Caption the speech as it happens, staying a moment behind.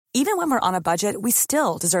Even when we're on a budget, we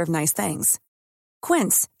still deserve nice things.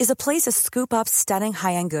 Quince is a place to scoop up stunning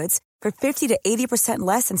high-end goods for 50 to 80%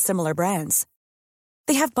 less than similar brands.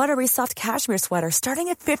 They have buttery soft cashmere sweaters starting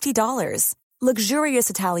at $50, luxurious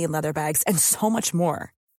Italian leather bags, and so much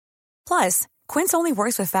more. Plus, Quince only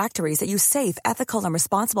works with factories that use safe, ethical, and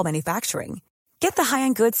responsible manufacturing. Get the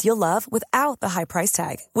high-end goods you'll love without the high price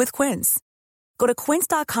tag with Quince. Go to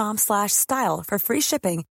quince.com/style for free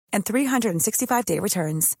shipping and 365-day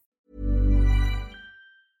returns.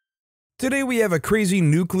 Today we have a crazy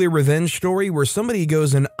nuclear revenge story where somebody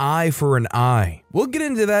goes an eye for an eye. We'll get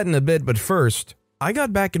into that in a bit, but first, I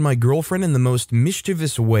got back at my girlfriend in the most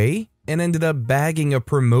mischievous way and ended up bagging a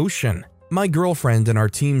promotion. My girlfriend and our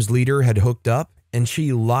team's leader had hooked up, and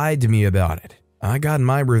she lied to me about it. I got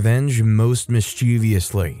my revenge most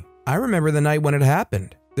mischievously. I remember the night when it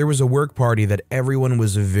happened. There was a work party that everyone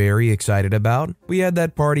was very excited about. We had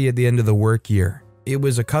that party at the end of the work year. It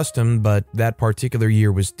was a custom, but that particular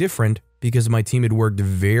year was different because my team had worked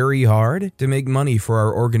very hard to make money for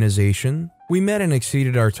our organization. We met and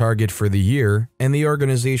exceeded our target for the year, and the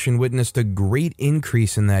organization witnessed a great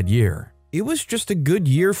increase in that year. It was just a good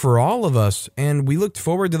year for all of us, and we looked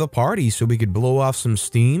forward to the party so we could blow off some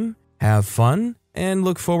steam, have fun, and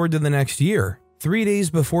look forward to the next year. 3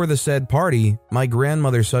 days before the said party, my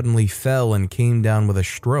grandmother suddenly fell and came down with a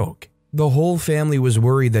stroke. The whole family was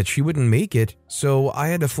worried that she wouldn't make it, so I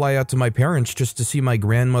had to fly out to my parents just to see my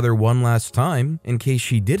grandmother one last time in case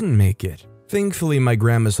she didn't make it. Thankfully, my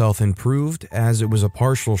grandma's health improved as it was a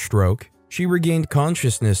partial stroke. She regained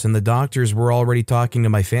consciousness and the doctors were already talking to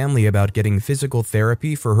my family about getting physical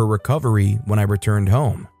therapy for her recovery when I returned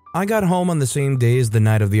home. I got home on the same day as the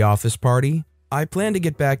night of the office party. I planned to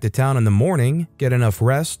get back to town in the morning, get enough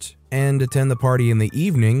rest, and attend the party in the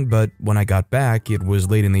evening, but when I got back, it was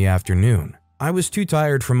late in the afternoon. I was too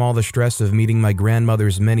tired from all the stress of meeting my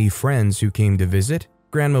grandmother's many friends who came to visit.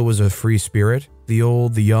 Grandma was a free spirit. The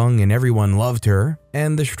old, the young, and everyone loved her.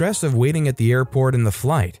 And the stress of waiting at the airport and the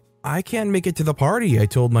flight. I can't make it to the party, I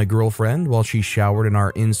told my girlfriend while she showered in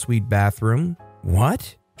our in-suite bathroom.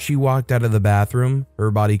 What? She walked out of the bathroom, her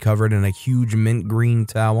body covered in a huge mint green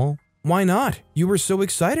towel. Why not? You were so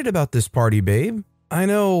excited about this party, babe. I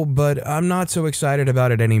know, but I'm not so excited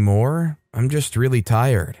about it anymore. I'm just really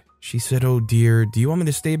tired. She said, oh dear, do you want me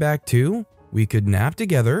to stay back too? We could nap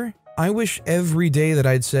together. I wish every day that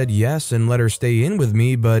I'd said yes and let her stay in with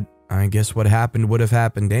me, but I guess what happened would have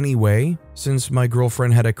happened anyway, since my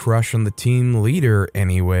girlfriend had a crush on the team leader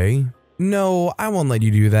anyway. No, I won't let you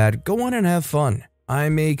do that. Go on and have fun. I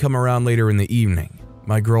may come around later in the evening.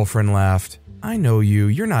 My girlfriend laughed. I know you,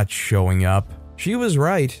 you're not showing up. She was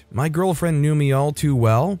right. My girlfriend knew me all too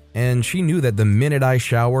well, and she knew that the minute I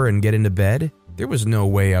shower and get into bed, there was no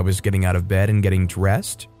way I was getting out of bed and getting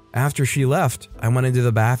dressed. After she left, I went into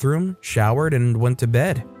the bathroom, showered, and went to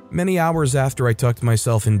bed. Many hours after I tucked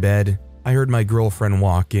myself in bed, I heard my girlfriend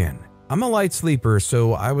walk in. I'm a light sleeper,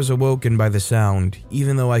 so I was awoken by the sound,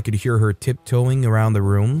 even though I could hear her tiptoeing around the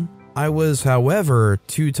room. I was, however,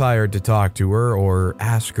 too tired to talk to her or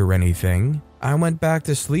ask her anything. I went back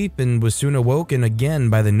to sleep and was soon awoken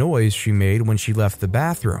again by the noise she made when she left the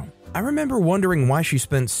bathroom. I remember wondering why she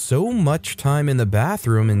spent so much time in the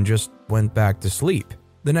bathroom and just went back to sleep.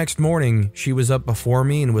 The next morning, she was up before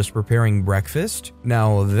me and was preparing breakfast.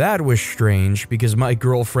 Now that was strange because my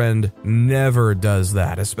girlfriend never does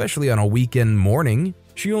that, especially on a weekend morning.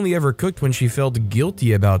 She only ever cooked when she felt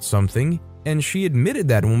guilty about something, and she admitted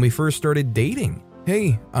that when we first started dating.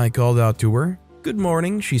 Hey, I called out to her. Good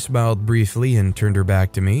morning, she smiled briefly and turned her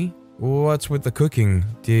back to me. What's with the cooking?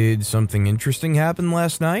 Did something interesting happen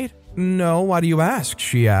last night? No, why do you ask?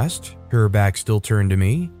 She asked, her back still turned to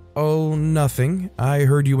me. Oh, nothing. I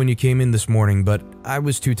heard you when you came in this morning, but I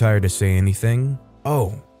was too tired to say anything.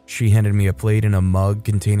 Oh, she handed me a plate and a mug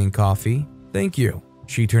containing coffee. Thank you.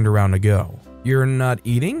 She turned around to go. You're not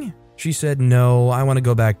eating? She said, no, I want to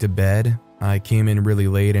go back to bed. I came in really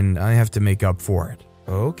late and I have to make up for it.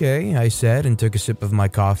 Okay, I said and took a sip of my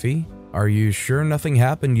coffee. Are you sure nothing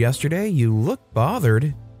happened yesterday? You look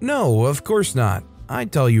bothered. No, of course not.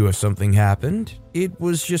 I'd tell you if something happened. It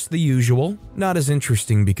was just the usual, not as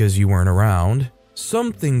interesting because you weren't around.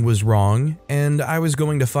 Something was wrong, and I was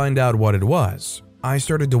going to find out what it was. I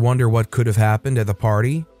started to wonder what could have happened at the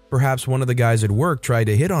party. Perhaps one of the guys at work tried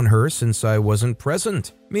to hit on her since I wasn't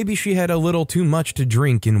present. Maybe she had a little too much to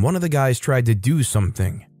drink and one of the guys tried to do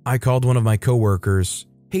something. I called one of my coworkers.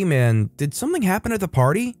 Hey man, did something happen at the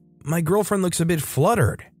party? My girlfriend looks a bit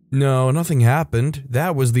fluttered. No, nothing happened.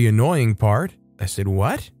 That was the annoying part. I said,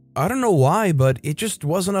 what? I don't know why, but it just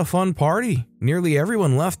wasn't a fun party. Nearly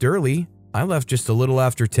everyone left early. I left just a little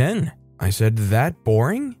after 10. I said, that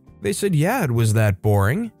boring? They said, yeah, it was that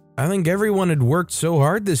boring. I think everyone had worked so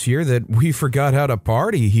hard this year that we forgot how to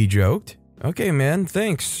party, he joked. Okay, man,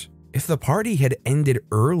 thanks. If the party had ended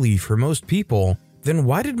early for most people, then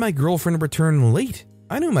why did my girlfriend return late?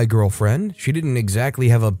 I knew my girlfriend. She didn't exactly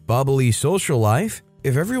have a bubbly social life.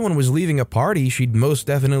 If everyone was leaving a party, she'd most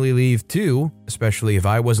definitely leave too, especially if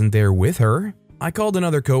I wasn't there with her. I called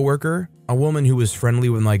another coworker, a woman who was friendly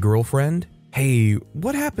with my girlfriend. Hey,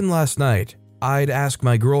 what happened last night? I'd ask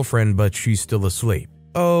my girlfriend, but she's still asleep.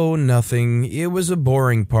 Oh, nothing. It was a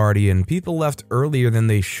boring party and people left earlier than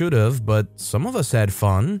they should have, but some of us had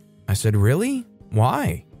fun. I said, really?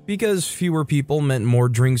 Why? Because fewer people meant more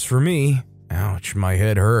drinks for me. Ouch, my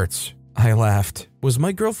head hurts. I laughed. Was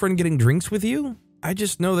my girlfriend getting drinks with you? I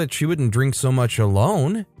just know that she wouldn't drink so much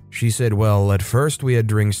alone. She said, well, at first we had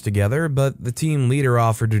drinks together, but the team leader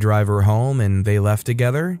offered to drive her home and they left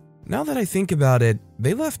together. Now that I think about it,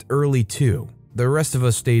 they left early too. The rest of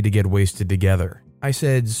us stayed to get wasted together. I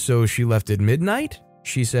said, so she left at midnight?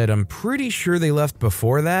 She said, I'm pretty sure they left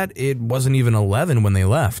before that. It wasn't even 11 when they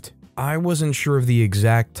left. I wasn't sure of the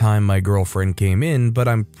exact time my girlfriend came in, but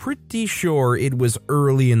I'm pretty sure it was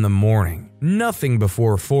early in the morning. Nothing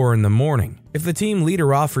before 4 in the morning. If the team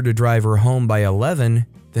leader offered to drive her home by 11,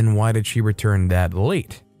 then why did she return that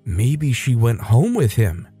late? Maybe she went home with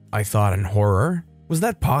him, I thought in horror. Was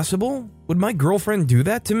that possible? Would my girlfriend do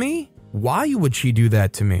that to me? Why would she do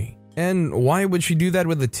that to me? And why would she do that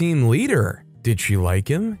with the team leader? Did she like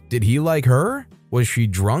him? Did he like her? Was she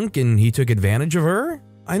drunk and he took advantage of her?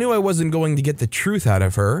 I knew I wasn't going to get the truth out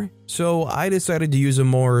of her, so I decided to use a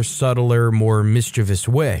more subtler, more mischievous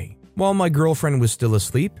way. While my girlfriend was still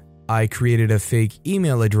asleep, I created a fake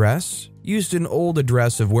email address, used an old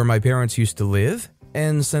address of where my parents used to live,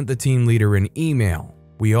 and sent the team leader an email.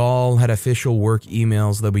 We all had official work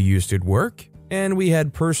emails that we used at work, and we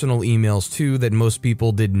had personal emails too that most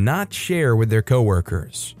people did not share with their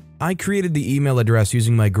coworkers. I created the email address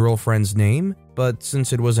using my girlfriend's name, but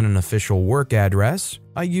since it wasn't an official work address,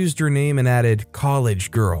 I used her name and added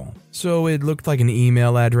college girl. So it looked like an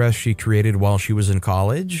email address she created while she was in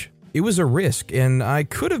college. It was a risk, and I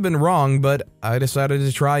could have been wrong, but I decided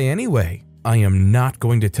to try anyway. I am not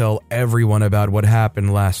going to tell everyone about what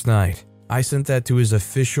happened last night. I sent that to his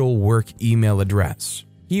official work email address.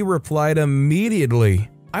 He replied immediately.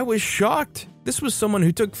 I was shocked. This was someone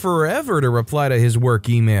who took forever to reply to his work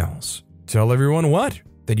emails. Tell everyone what?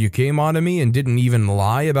 That you came onto me and didn't even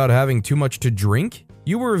lie about having too much to drink?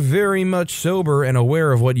 You were very much sober and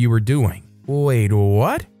aware of what you were doing. Wait,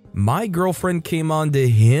 what? My girlfriend came on to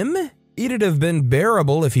him? It'd have been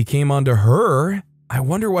bearable if he came on to her. I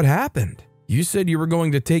wonder what happened. You said you were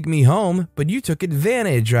going to take me home, but you took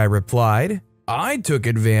advantage, I replied. I took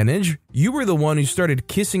advantage. You were the one who started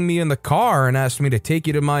kissing me in the car and asked me to take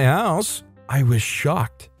you to my house. I was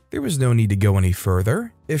shocked. There was no need to go any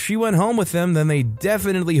further. If she went home with them, then they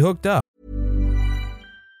definitely hooked up.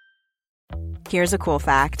 Here's a cool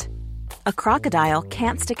fact. A crocodile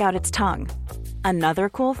can't stick out its tongue. Another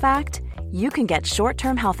cool fact, you can get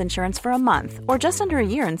short-term health insurance for a month or just under a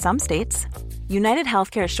year in some states. United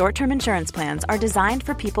Healthcare short-term insurance plans are designed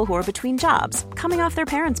for people who are between jobs, coming off their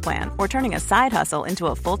parents' plan, or turning a side hustle into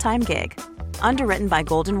a full-time gig. Underwritten by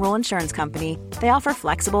Golden Rule Insurance Company, they offer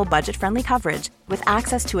flexible, budget-friendly coverage with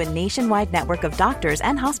access to a nationwide network of doctors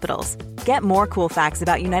and hospitals. Get more cool facts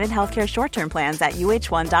about United Healthcare short-term plans at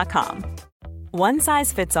uh1.com. One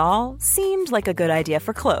size fits all seemed like a good idea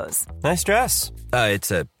for clothes. Nice dress.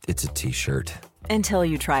 It's a t-shirt. Until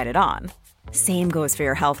you tried it on. Same goes for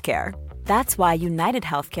your healthcare. That's why United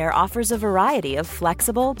Healthcare offers a variety of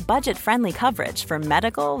flexible, budget-friendly coverage for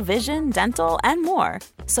medical, vision, dental, and more.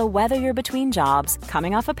 So whether you're between jobs,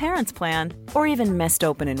 coming off a parent's plan, or even missed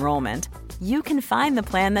open enrollment, you can find the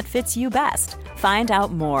plan that fits you best. Find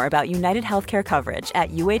out more about United Healthcare coverage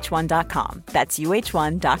at uh1.com. That's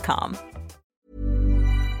uh1.com.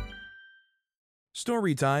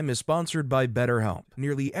 Storytime is sponsored by BetterHelp.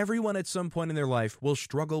 Nearly everyone at some point in their life will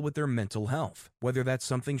struggle with their mental health, whether that's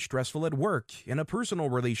something stressful at work, in a personal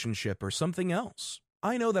relationship, or something else.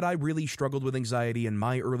 I know that I really struggled with anxiety in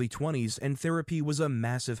my early 20s, and therapy was a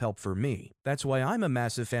massive help for me. That's why I'm a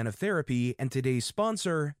massive fan of therapy and today's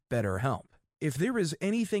sponsor, BetterHelp. If there is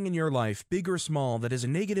anything in your life, big or small, that is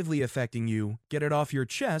negatively affecting you, get it off your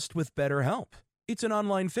chest with BetterHelp. It's an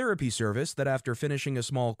online therapy service that after finishing a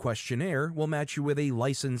small questionnaire will match you with a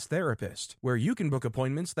licensed therapist, where you can book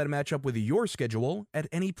appointments that match up with your schedule at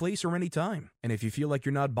any place or any time. And if you feel like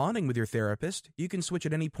you're not bonding with your therapist, you can switch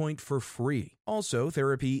at any point for free. Also,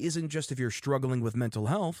 therapy isn't just if you're struggling with mental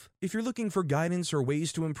health. If you're looking for guidance or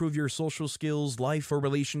ways to improve your social skills, life, or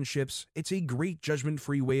relationships, it's a great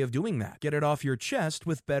judgment-free way of doing that. Get it off your chest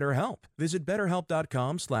with BetterHelp. Visit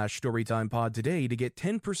BetterHelp.com/StorytimePod today to get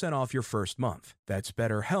 10% off your first month. That's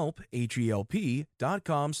BetterHelp,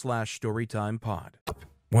 HELP.com/StorytimePod.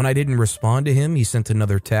 When I didn't respond to him, he sent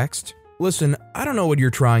another text. Listen, I don't know what you're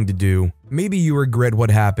trying to do. Maybe you regret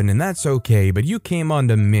what happened, and that's okay, but you came on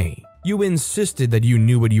to me. You insisted that you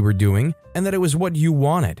knew what you were doing and that it was what you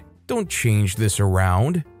wanted. Don't change this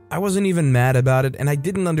around. I wasn't even mad about it, and I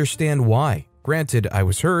didn't understand why. Granted, I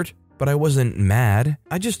was hurt, but I wasn't mad.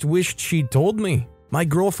 I just wished she'd told me. My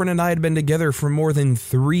girlfriend and I had been together for more than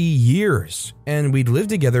 3 years, and we'd lived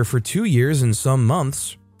together for 2 years and some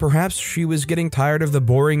months. Perhaps she was getting tired of the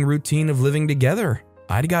boring routine of living together.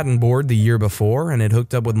 I'd gotten bored the year before and had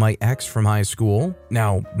hooked up with my ex from high school.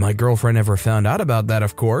 Now, my girlfriend never found out about that,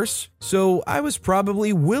 of course, so I was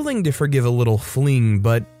probably willing to forgive a little fling,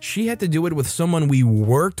 but she had to do it with someone we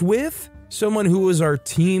worked with? Someone who was our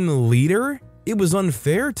team leader? It was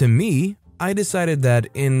unfair to me. I decided that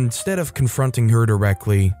instead of confronting her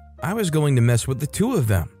directly, I was going to mess with the two of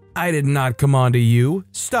them. I did not come on to you.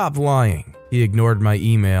 Stop lying. He ignored my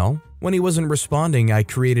email. When he wasn't responding, I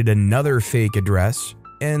created another fake address,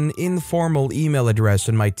 an informal email address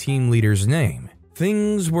in my team leader's name.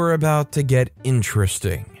 Things were about to get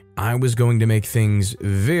interesting. I was going to make things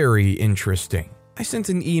very interesting. I sent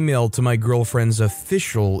an email to my girlfriend's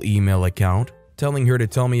official email account, telling her to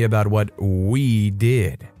tell me about what we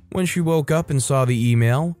did. When she woke up and saw the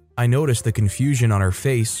email, I noticed the confusion on her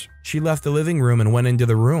face. She left the living room and went into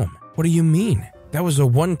the room. What do you mean? That was a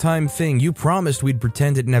one-time thing. You promised we'd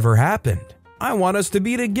pretend it never happened. I want us to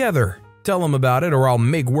be together. Tell him about it or I'll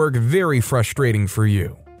make work very frustrating for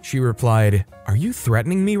you. She replied, Are you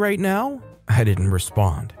threatening me right now? I didn't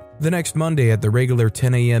respond. The next Monday at the regular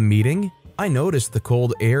 10 a.m. meeting, I noticed the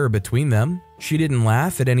cold air between them. She didn't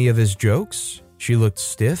laugh at any of his jokes. She looked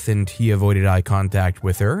stiff and he avoided eye contact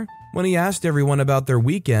with her. When he asked everyone about their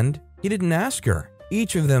weekend, he didn't ask her.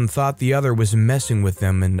 Each of them thought the other was messing with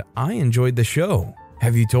them and I enjoyed the show.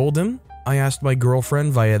 Have you told him? I asked my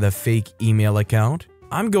girlfriend via the fake email account.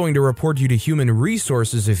 I'm going to report you to Human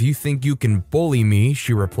Resources if you think you can bully me,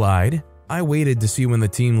 she replied. I waited to see when the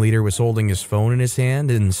team leader was holding his phone in his hand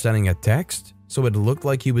and sending a text, so it looked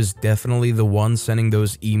like he was definitely the one sending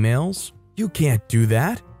those emails. You can't do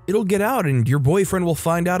that. It'll get out and your boyfriend will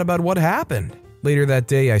find out about what happened. Later that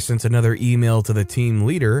day, I sent another email to the team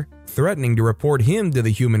leader, threatening to report him to the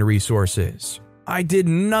Human Resources. I did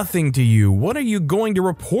nothing to you. What are you going to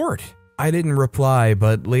report? I didn't reply,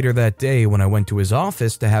 but later that day, when I went to his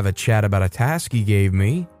office to have a chat about a task he gave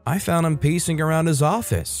me, I found him pacing around his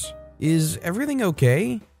office. Is everything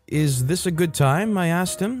okay? Is this a good time? I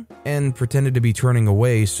asked him, and pretended to be turning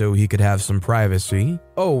away so he could have some privacy.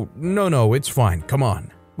 Oh, no, it's fine. Come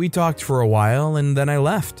on. We talked for a while and then I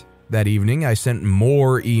left. That evening, I sent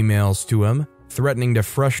more emails to him, threatening to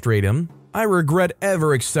frustrate him. I regret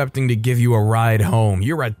ever accepting to give you a ride home.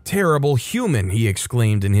 You're a terrible human, he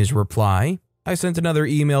exclaimed in his reply. I sent another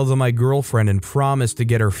email to my girlfriend and promised to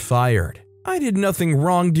get her fired. I did nothing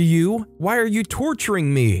wrong to you. Why are you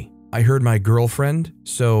torturing me? I heard my girlfriend,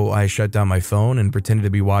 so I shut down my phone and pretended to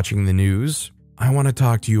be watching the news. I want to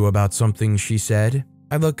talk to you about something, she said.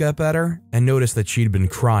 I look up at her and noticed that she'd been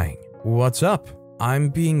crying. What's up? I'm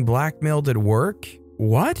being blackmailed at work?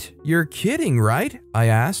 What? You're kidding, right? I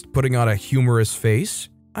asked, putting on a humorous face.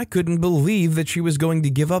 I couldn't believe that she was going to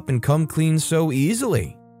give up and come clean so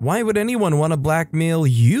easily. Why would anyone want to blackmail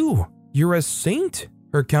you? You're a saint.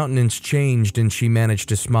 Her countenance changed and she managed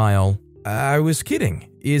to smile. I was kidding.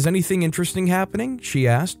 Is anything interesting happening? She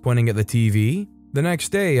asked, pointing at the TV. The next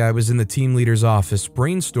day, I was in the team leader's office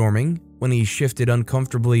brainstorming when he shifted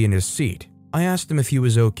uncomfortably in his seat. I asked him if he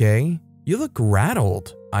was okay. You look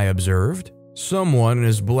rattled, I observed. Someone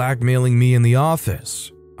is blackmailing me in the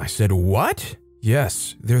office. I said, what?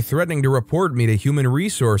 Yes, they're threatening to report me to Human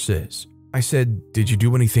Resources. I said, did you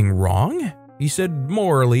do anything wrong? He said,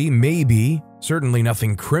 morally, maybe, certainly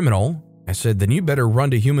nothing criminal. I said, then you better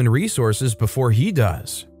run to Human Resources before he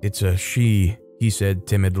does. It's a she, he said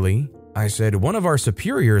timidly. I said, one of our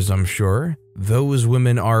superiors, I'm sure. Those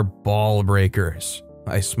women are ball breakers.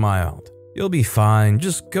 I smiled. You'll be fine.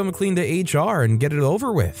 Just come clean to HR and get it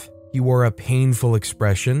over with. He wore a painful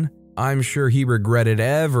expression. I'm sure he regretted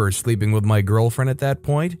ever sleeping with my girlfriend at that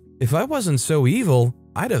point. If I wasn't so evil,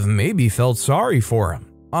 I'd have maybe felt sorry for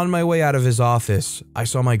him. On my way out of his office, I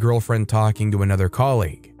saw my girlfriend talking to another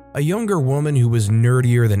colleague, a younger woman who was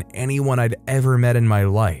nerdier than anyone I'd ever met in my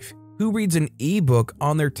life, who reads an ebook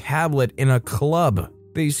on their tablet in a club.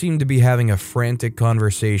 They seemed to be having a frantic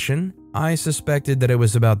conversation. I suspected that it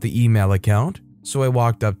was about the email account, so I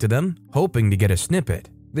walked up to them, hoping to get a snippet.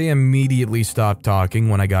 They immediately stopped talking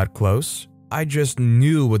when I got close. I just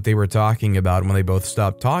knew what they were talking about when they both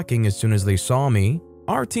stopped talking as soon as they saw me.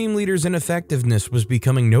 Our team leader's ineffectiveness was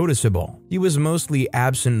becoming noticeable. He was mostly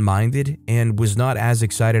absent-minded and was not as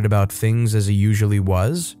excited about things as he usually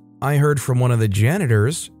was. I heard from one of the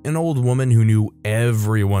janitors, an old woman who knew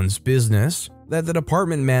everyone's business, that the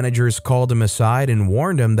department managers called him aside and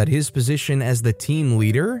warned him that his position as the team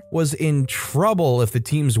leader was in trouble if the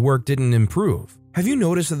team's work didn't improve. Have you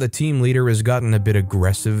noticed that the team leader has gotten a bit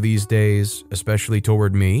aggressive these days, especially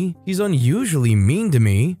toward me? He's unusually mean to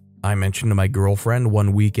me. I mentioned to my girlfriend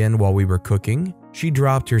one weekend while we were cooking. She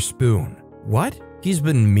dropped her spoon. What? He's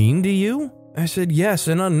been mean to you? I said yes,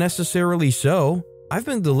 and unnecessarily so. I've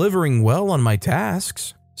been delivering well on my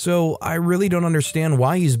tasks, so I really don't understand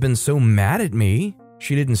why he's been so mad at me.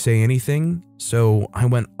 She didn't say anything, so I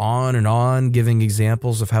went on, giving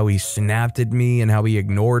examples of how he snapped at me and how he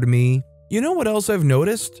ignored me. You know what else I've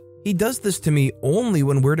noticed? He does this to me only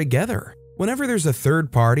when we're together. Whenever there's a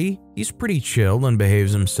third party, he's pretty chill and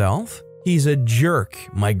behaves himself. He's a jerk,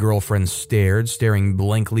 my girlfriend stared, staring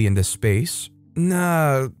blankly into space.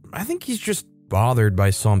 Nah, I think he's just bothered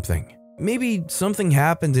by something. Maybe something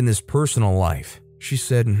happened in his personal life. She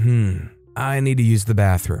said, I need to use the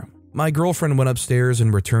bathroom. My girlfriend went upstairs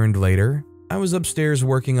and returned later. I was upstairs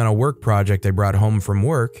working on a work project I brought home from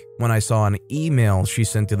work when I saw an email she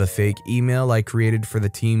sent to the fake email I created for the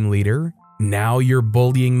team leader. Now you're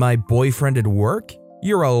bullying my boyfriend at work?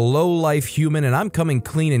 You're a low-life human and I'm coming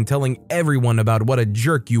clean and telling everyone about what a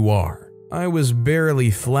jerk you are. I was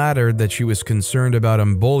barely flattered that she was concerned about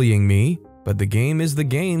him bullying me, but the game is the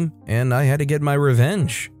game and I had to get my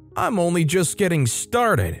revenge. I'm only just getting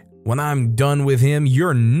started. When I'm done with him,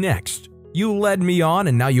 you're next. You led me on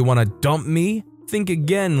and now you want to dump me? Think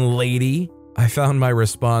again, lady. I found my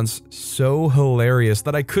response so hilarious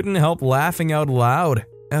that I couldn't help laughing out loud.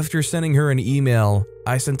 After sending her an email,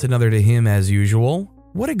 I sent another to him as usual.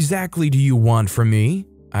 What exactly do you want from me?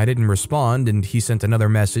 I didn't respond and he sent another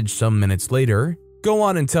message some minutes later. Go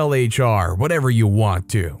on and tell HR whatever you want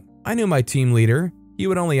to. I knew my team leader. He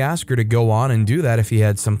would only ask her to go on and do that if he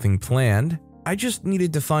had something planned. I just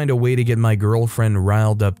needed to find a way to get my girlfriend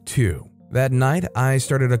riled up too. That night, I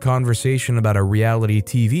started a conversation about a reality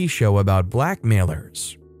TV show about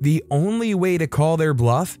blackmailers. The only way to call their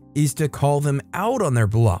bluff is to call them out on their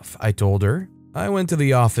bluff, I told her. I went to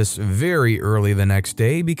the office very early the next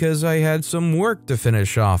day because I had some work to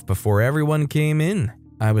finish off before everyone came in.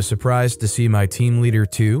 I was surprised to see my team leader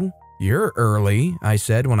too. You're early, I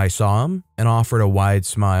said when I saw him, and offered a wide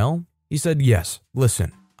smile. He said, yes,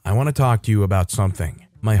 listen, I want to talk to you about something.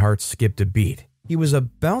 My heart skipped a beat. He was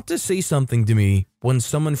about to say something to me when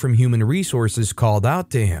someone from Human Resources called out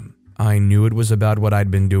to him. I knew it was about what I'd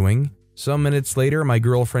been doing. Some minutes later, my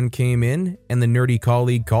girlfriend came in and the nerdy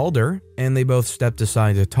colleague called her, and they both stepped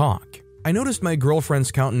aside to talk. I noticed my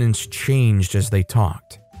girlfriend's countenance changed as they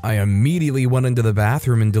talked. I immediately went into the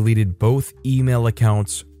bathroom and deleted both email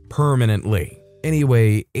accounts permanently.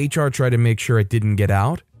 Anyway, HR tried to make sure it didn't get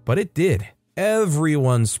out, but it did.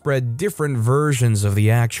 Everyone spread different versions of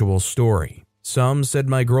the actual story. Some said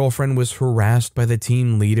my girlfriend was harassed by the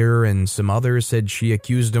team leader, and some others said she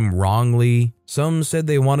accused him wrongly. Some said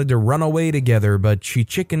they wanted to run away together, but she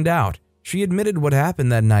chickened out. She admitted what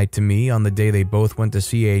happened that night to me on the day they both went to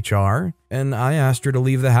see HR, and I asked her to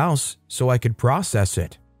leave the house so I could process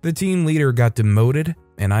it. The team leader got demoted,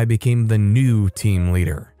 and I became the new team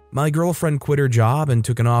leader. My girlfriend quit her job and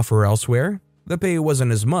took an offer elsewhere. The pay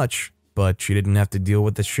wasn't as much, but she didn't have to deal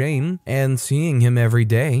with the shame and seeing him every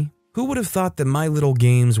day. Who would have thought that my little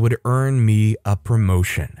games would earn me a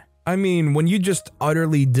promotion? I mean, when you just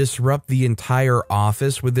utterly disrupt the entire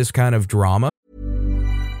office with this kind of drama.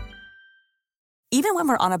 Even when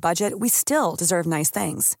we're on a budget, we still deserve nice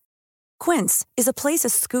things. Quince is a place to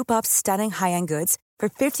scoop up stunning high-end goods for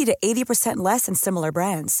 50 to 80% less than similar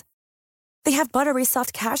brands. They have buttery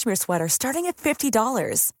soft cashmere sweaters starting at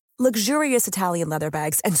 $50, luxurious Italian leather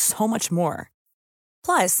bags, and so much more.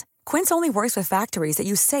 Plus, Quince only works with factories that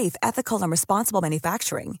use safe, ethical, and responsible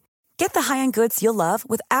manufacturing. Get the high-end goods you'll love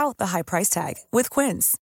without the high price tag with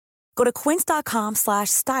Quince. Go to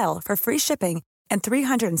quince.com/style for free shipping and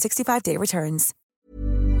 365-day returns.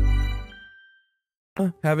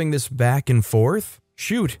 Having this back and forth?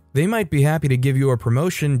 Shoot, they might be happy to give you a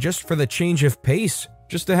promotion just for the change of pace.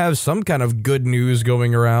 just to have some kind of good news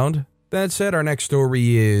going around. That said, our next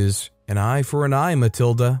story is An Eye for an Eye,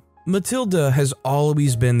 Matilda. Matilda has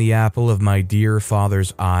always been the apple of my dear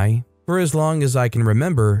father's eye. For as long as I can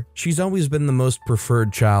remember, she's always been the most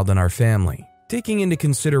preferred child in our family. Taking into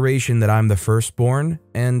consideration that I'm the firstborn,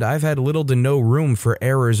 and I've had little to no room for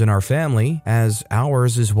errors in our family, as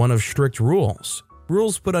ours is one of strict rules.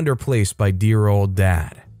 Rules put under place by dear old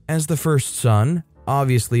dad. As the first son,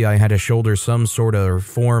 obviously I had to shoulder some sort of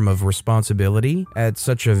form of responsibility at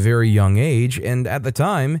such a very young age, and at the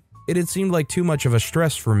time, it had seemed like too much of a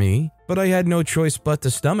stress for me, but I had no choice but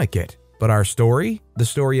to stomach it. But our story, the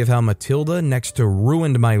story of how Matilda next to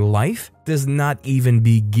ruined my life, does not even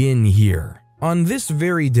begin here. On this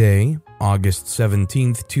very day, August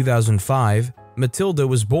 17th, 2005, Matilda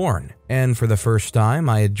was born, and for the first time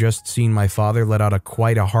I had just seen my father let out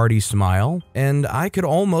quite a hearty smile, and I could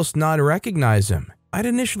almost not recognize him. I'd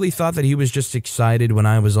initially thought that he was just excited when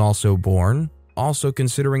I was also born, also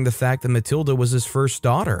considering the fact that Matilda was his first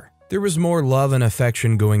daughter. There was more love and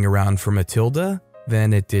affection going around for Matilda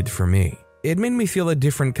than it did for me. It made me feel a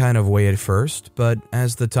different kind of way at first, but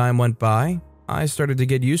as the time went by, I started to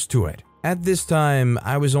get used to it. At this time,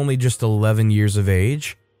 I was only just 11 years of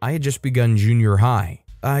age. I had just begun junior high.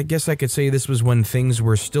 I guess I could say this was when things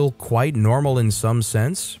were still quite normal in some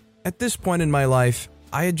sense. At this point in my life,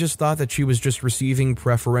 I had just thought that she was just receiving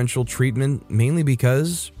preferential treatment mainly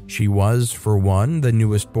because she was, for one, the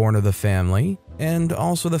newest born of the family, and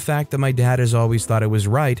also the fact that my dad has always thought it was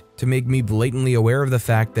right to make me blatantly aware of the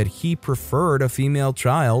fact that he preferred a female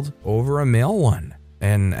child over a male one.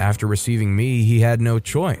 And after receiving me, he had no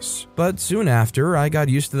choice. But soon after, I got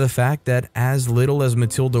used to the fact that as little as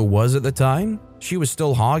Matilda was at the time, she was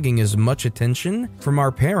still hogging as much attention from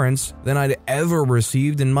our parents than I'd ever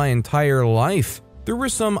received in my entire life. There were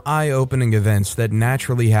some eye-opening events that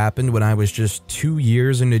naturally happened when I was just 2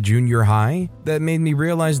 years into junior high that made me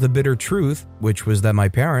realize the bitter truth, which was that my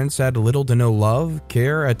parents had little to no love,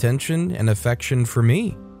 care, attention, and affection for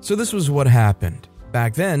me. So this was what happened.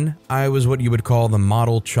 Back then, I was what you would call the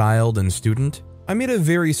model child and student. I made a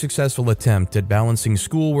very successful attempt at balancing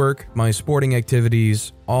schoolwork, my sporting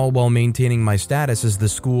activities, all while maintaining my status as the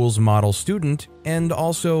school's model student, and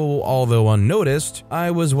also, although unnoticed,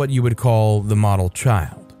 I was what you would call the model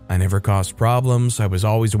child. I never caused problems, I was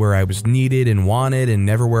always where I was needed and wanted and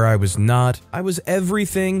never where I was not. I was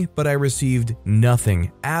everything, but I received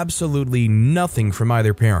nothing, absolutely nothing from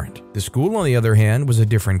either parent. The school, on the other hand, was a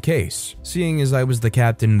different case. Seeing as I was the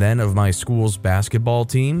captain then of my school's basketball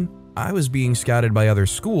team, I was being scouted by other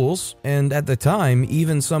schools, and at the time,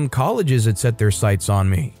 even some colleges had set their sights on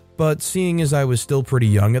me. But seeing as I was still pretty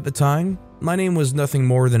young at the time, my name was nothing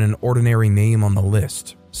more than an ordinary name on the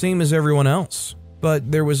list, same as everyone else.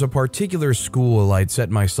 But there was a particular school I'd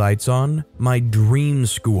set my sights on, my dream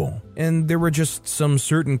school, and there were just some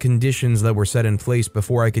certain conditions that were set in place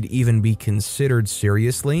before I could even be considered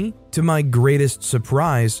seriously. To my greatest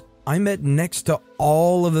surprise, I met next to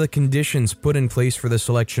all of the conditions put in place for the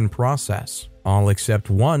selection process, all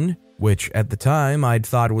except one, which at the time I'd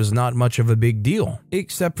thought was not much of a big deal,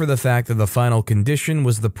 except for the fact that the final condition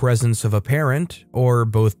was the presence of a parent, or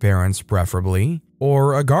both parents preferably,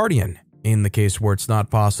 or a guardian, in the case where it's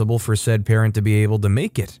not possible for said parent to be able to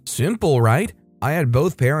make it. Simple, right? I had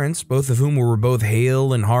both parents, both of whom were both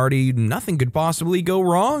hale and hearty, nothing could possibly go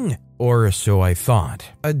wrong. Or so I thought.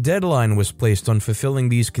 A deadline was placed on fulfilling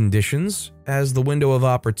these conditions, as the window of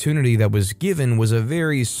opportunity that was given was a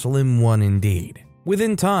very slim one indeed.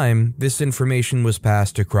 Within time, this information was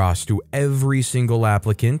passed across to every single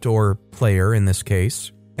applicant, or player in this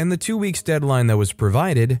case, and the 2 weeks deadline that was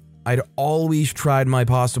provided, I'd always tried my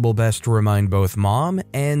possible best to remind both mom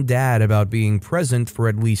and dad about being present for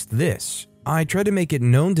at least this. I tried to make it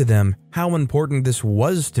known to them how important this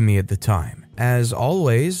was to me at the time. As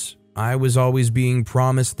always, I was always being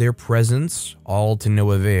promised their presence, all to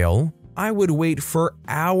no avail. I would wait for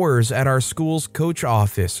hours at our school's coach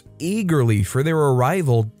office, eagerly for their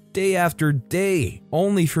arrival day after day,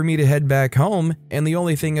 only for me to head back home, and the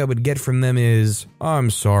only thing I would get from them is, "I'm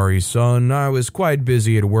sorry, son, I was quite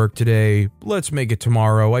busy at work today. Let's make it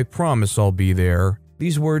tomorrow, I promise I'll be there."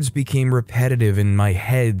 These words became repetitive in my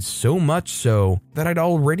head, so much so that I'd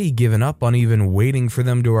already given up on even waiting for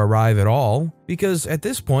them to arrive at all, because at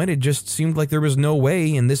this point it just seemed like there was no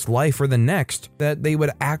way in this life or the next that they would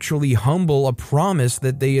actually humble a promise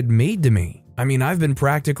that they had made to me. I mean, I've been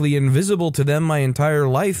practically invisible to them my entire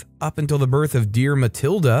life up until the birth of dear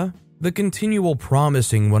Matilda. The continual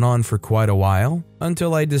promising went on for quite a while,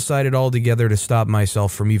 until I decided altogether to stop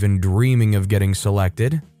myself from even dreaming of getting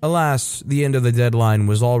selected. Alas, the end of the deadline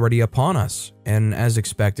was already upon us, and as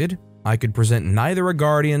expected, I could present neither a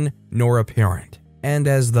guardian nor a parent, and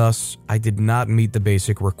as thus, I did not meet the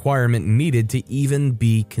basic requirement needed to even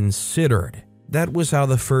be considered. That was how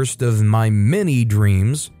the first of my many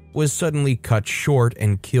dreams was suddenly cut short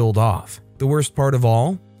and killed off. The worst part of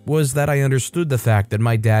all was that I understood the fact that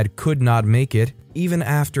my dad could not make it, even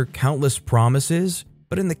after countless promises.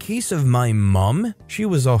 But in the case of my mom, she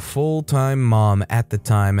was a full-time mom at the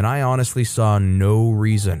time, and I honestly saw no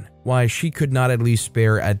reason why she could not at least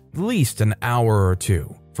spare at least an hour or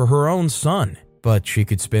two for her own son. But she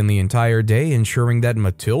could spend the entire day ensuring that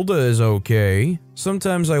Matilda is okay.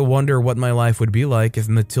 Sometimes I wonder what my life would be like if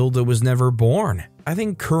Matilda was never born. I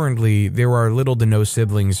think currently there are little to no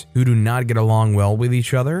siblings who do not get along well with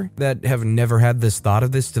each other, that have never had this thought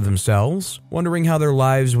of this to themselves, wondering how their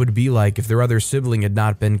lives would be like if their other sibling had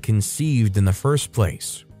not been conceived in the first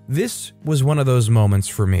place. This was one of those moments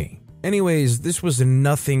for me. Anyways, this was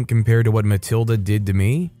nothing compared to what Matilda did to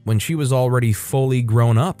me when she was already fully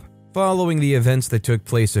grown up. Following the events that took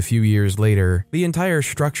place a few years later, the entire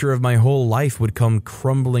structure of my whole life would come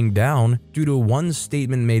crumbling down due to one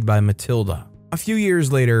statement made by Matilda. A few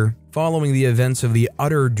years later, following the events of the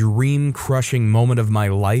utter dream-crushing moment of my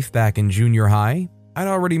life back in junior high, I'd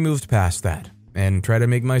already moved past that and tried to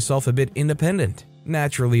make myself a bit independent.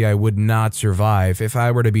 Naturally, I would not survive if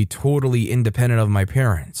I were to be totally independent of my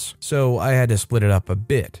parents, so I had to split it up a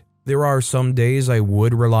bit. There are some days I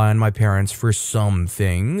would rely on my parents for some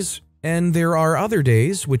things, and there are other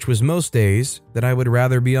days, which was most days, that I would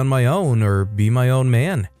rather be on my own or be my own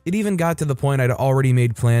man. It even got to the point I'd already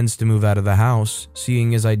made plans to move out of the house,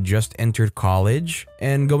 seeing as I'd just entered college,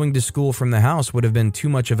 and going to school from the house would have been too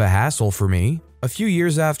much of a hassle for me. A few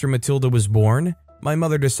years after Matilda was born, my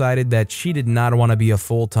mother decided that she did not want to be a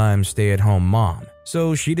full-time stay-at-home mom.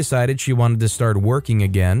 So she decided she wanted to start working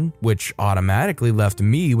again, which automatically left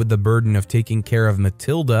me with the burden of taking care of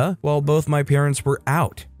Matilda while both my parents were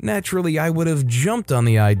out. Naturally, I would have jumped on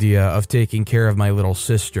the idea of taking care of my little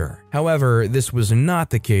sister. However, this was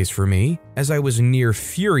not the case for me, as I was near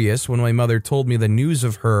furious when my mother told me the news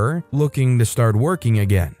of her looking to start working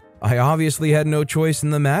again. I obviously had no choice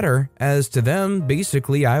in the matter, as to them,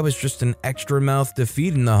 basically I was just an extra mouth to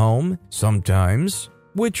feed in the home, sometimes,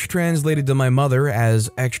 which translated to my mother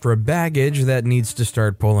as extra baggage that needs to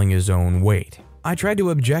start pulling his own weight. I tried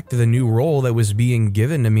to object to the new role that was being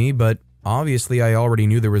given to me, but obviously I already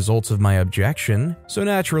knew the results of my objection, so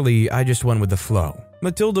naturally I just went with the flow.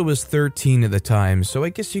 Matilda was 13 at the time, so I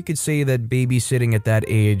guess you could say that babysitting at that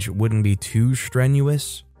age wouldn't be too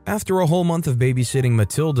strenuous. After a whole month of babysitting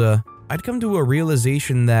Matilda, I'd come to a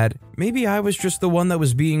realization that maybe I was just the one that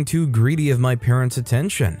was being too greedy of my parents'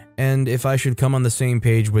 attention, and if I should come on the same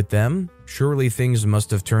page with them, surely things must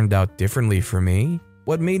have turned out differently for me.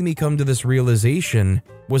 What made me come to this realization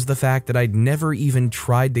was the fact that I'd never even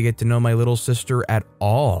tried to get to know my little sister at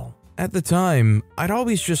all. At the time, I'd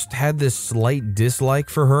always just had this slight dislike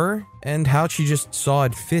for her, and how she just saw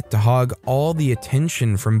it fit to hog all the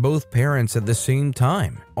attention from both parents at the same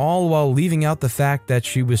time, all while leaving out the fact that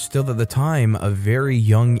she was still at the time a very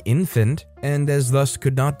young infant, and as thus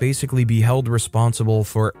could not basically be held responsible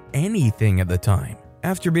for anything at the time.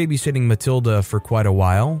 After babysitting Matilda for quite a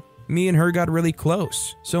while, me and her got really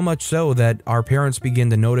close, so much so that our parents began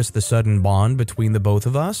to notice the sudden bond between the both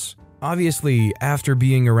of us. Obviously, after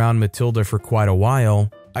being around Matilda for quite a while,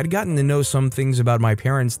 I'd gotten to know some things about my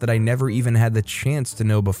parents that I never even had the chance to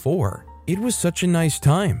know before. It was such a nice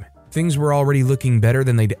time. Things were already looking better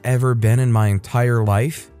than they'd ever been in my entire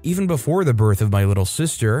life, even before the birth of my little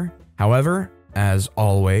sister. However, as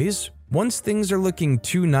always, once things are looking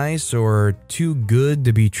too nice or too good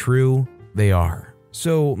to be true, they are.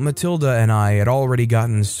 So Matilda and I had already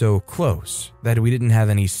gotten so close that we didn't have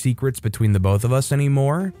any secrets between the both of us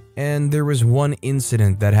anymore, and there was one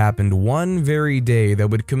incident that happened one very day that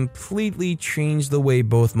would completely change the way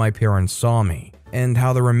both my parents saw me, and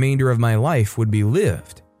how the remainder of my life would be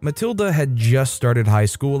lived. Matilda had just started high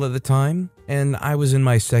school at the time, and I was in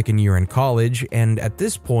my second year in college, and at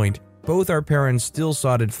this point, both our parents still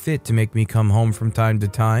saw it fit to make me come home from time to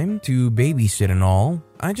time to babysit and all.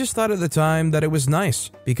 I just thought at the time that it was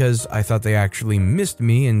nice, because I thought they actually missed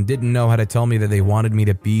me and didn't know how to tell me that they wanted me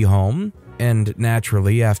to be home. And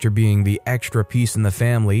naturally, after being the extra piece in the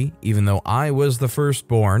family, even though I was the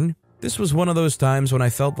firstborn, this was one of those times when I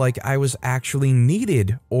felt like I was actually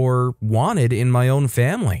needed or wanted in my own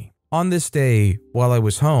family. On this day, while I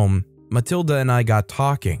was home, Matilda and I got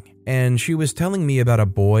talking, and she was telling me about a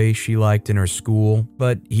boy she liked in her school,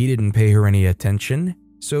 but he didn't pay her any attention,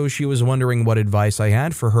 so she was wondering what advice I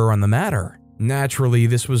had for her on the matter. Naturally,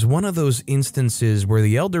 this was one of those instances where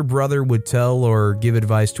the elder brother would tell or give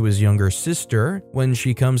advice to his younger sister when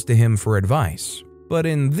she comes to him for advice. But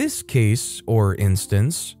in this case, or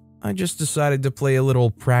instance, I just decided to play a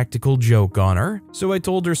little practical joke on her, so I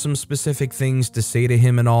told her some specific things to say to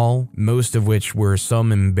him and all, most of which were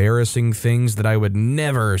some embarrassing things that I would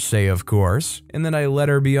never say, of course, and then I let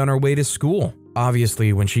her be on her way to school.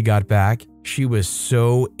 Obviously, when she got back, she was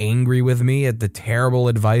so angry with me at the terrible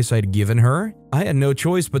advice I'd given her. I had no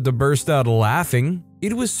choice but to burst out laughing.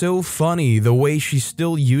 It was so funny the way she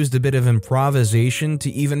still used a bit of improvisation to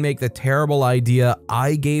even make the terrible idea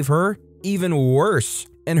I gave her even worse.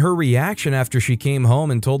 And her reaction after she came home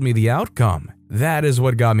and told me the outcome. That is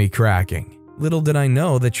what got me cracking. Little did I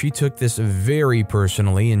know that she took this very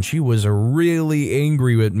personally and she was really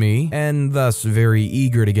angry with me and thus very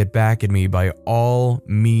eager to get back at me by all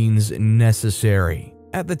means necessary.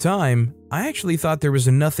 At the time, I actually thought there was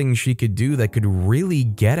nothing she could do that could really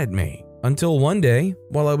get at me. Until one day,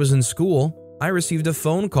 while I was in school, I received a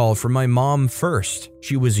phone call from my mom first.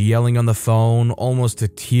 She was yelling on the phone, almost to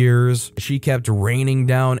tears. She kept raining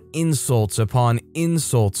down insults upon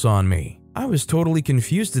insults on me. I was totally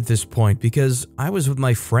confused at this point because I was with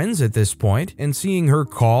my friends at this point, and seeing her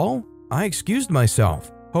call, I excused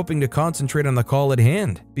myself, hoping to concentrate on the call at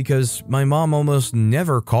hand. Because my mom almost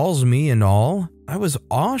never calls me and all, I was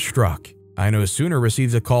awestruck. I no sooner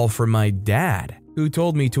received a call from my dad, who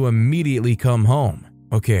told me to immediately come home.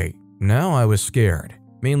 Okay. Now I was scared,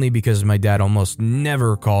 mainly because my dad almost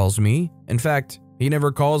never calls me. In fact, he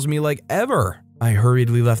never calls me like ever. I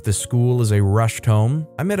hurriedly left the school as I rushed home.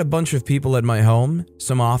 I met a bunch of people at my home,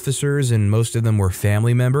 some officers, and most of them were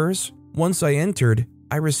family members. Once I entered,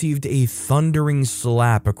 I received a thundering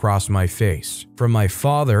slap across my face from my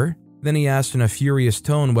father. Then he asked in a furious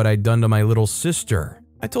tone what I'd done to my little sister.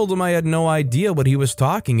 I told him I had no idea what he was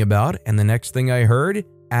talking about, and the next thing I heard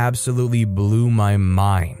absolutely blew my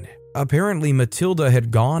mind. Apparently, Matilda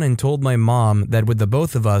had gone and told my mom that with the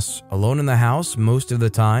both of us alone in the house most of the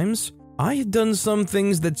times, I had done some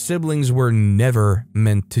things that siblings were never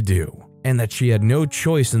meant to do, and that she had no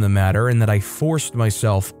choice in the matter and that I forced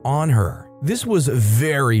myself on her. This was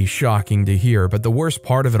very shocking to hear, but the worst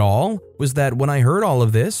part of it all was that when I heard all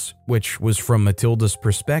of this, which was from Matilda's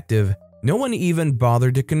perspective, no one even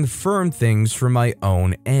bothered to confirm things from my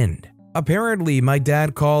own end. Apparently, my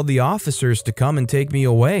dad called the officers to come and take me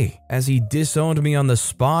away, as he disowned me on the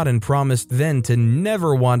spot and promised then to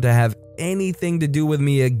never want to have anything to do with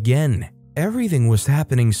me again. Everything was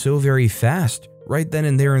happening so very fast, right then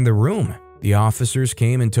and there in the room. The officers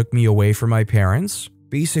came and took me away from my parents.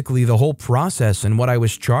 Basically, the whole process and what I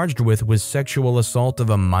was charged with was sexual assault of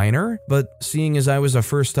a minor, but seeing as I was a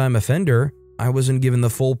first-time offender, I wasn't given the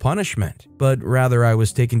full punishment, but rather I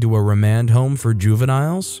was taken to a remand home for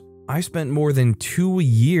juveniles. I spent more than 2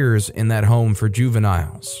 years in that home for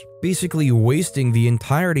juveniles, basically wasting the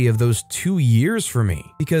entirety of those 2 years for me,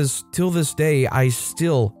 because till this day, I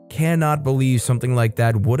still cannot believe something like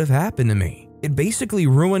that would have happened to me. It basically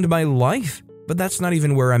ruined my life, but that's not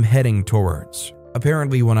even where I'm heading towards.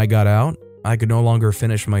 Apparently, when I got out, I could no longer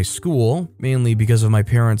finish my school, mainly because of my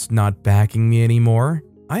parents not backing me anymore.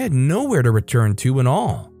 I had nowhere to return to and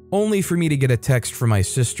all, only for me to get a text from my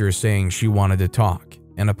sister saying she wanted to talk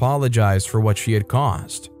and apologize for what she had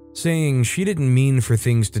caused, saying she didn't mean for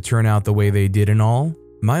things to turn out the way they did and all.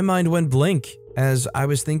 My mind went blank as I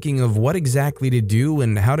was thinking of what exactly to do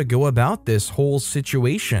and how to go about this whole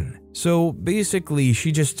situation. So basically,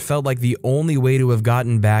 she just felt like the only way to have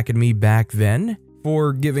gotten back at me back then,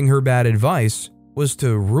 for giving her bad advice, was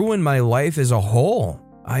to ruin my life as a whole.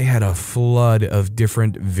 I had a flood of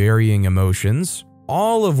different varying emotions,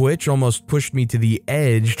 all of which almost pushed me to the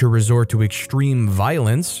edge to resort to extreme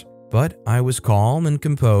violence, but I was calm and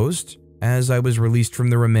composed. As I was released from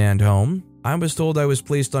the remand home, I was told I was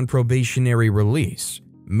placed on probationary release,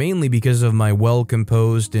 mainly because of my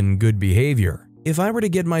well-composed and good behavior. If I were to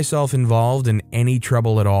get myself involved in any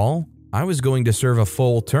trouble at all, I was going to serve a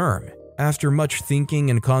full term. After much thinking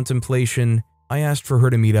and contemplation, I asked for her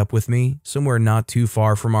to meet up with me somewhere not too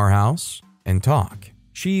far from our house and talk.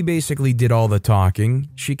 She basically did all the talking.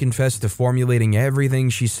 She confessed to formulating everything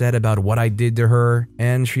she said about what I did to her,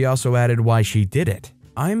 and she also added why she did it.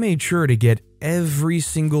 I made sure to get every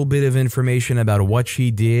single bit of information about what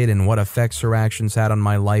she did and what effects her actions had on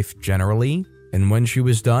my life generally, and when she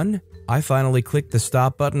was done, I finally clicked the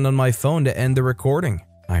stop button on my phone to end the recording.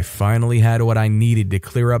 I finally had what I needed to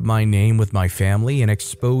clear up my name with my family and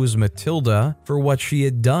expose Matilda for what she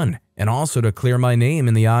had done, and also to clear my name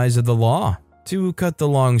in the eyes of the law. To cut the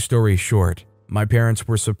long story short, My parents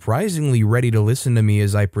were surprisingly ready to listen to me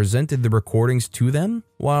as I presented the recordings to them,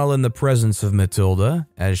 while in the presence of Matilda,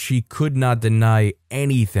 as she could not deny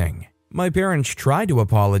anything. My parents tried to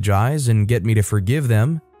apologize and get me to forgive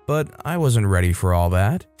them, but I wasn't ready for all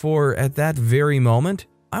that, for at that very moment,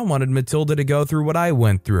 I wanted Matilda to go through what I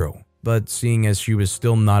went through. But seeing as she was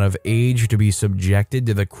still not of age to be subjected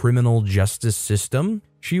to the criminal justice system,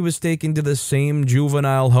 she was taken to the same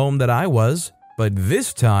juvenile home that I was, but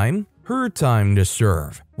this time, her time to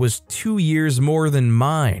serve was 2 years more than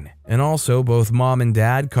mine, and also both mom and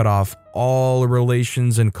dad cut off all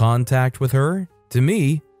relations and contact with her. To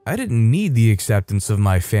me, I didn't need the acceptance of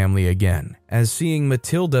my family again, as seeing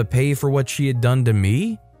Matilda pay for what she had done to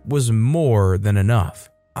me was more than enough.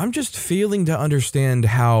 I'm just failing to understand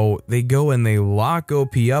how they go and they lock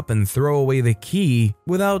OP up and throw away the key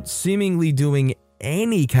without seemingly doing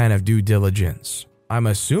any kind of due diligence. I'm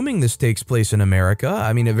assuming this takes place in America.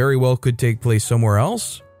 I mean, it very well could take place somewhere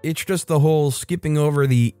else. It's just the whole skipping over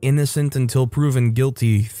the innocent until proven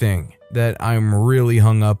guilty thing that I'm really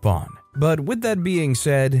hung up on. But with that being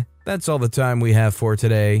said, that's all the time we have for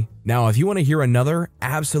today. Now, if you want to hear another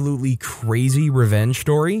absolutely crazy revenge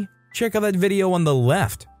story, check out that video on the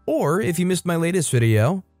left. Or if you missed my latest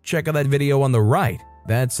video, check out that video on the right.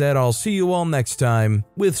 That said, I'll see you all next time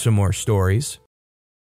with some more stories.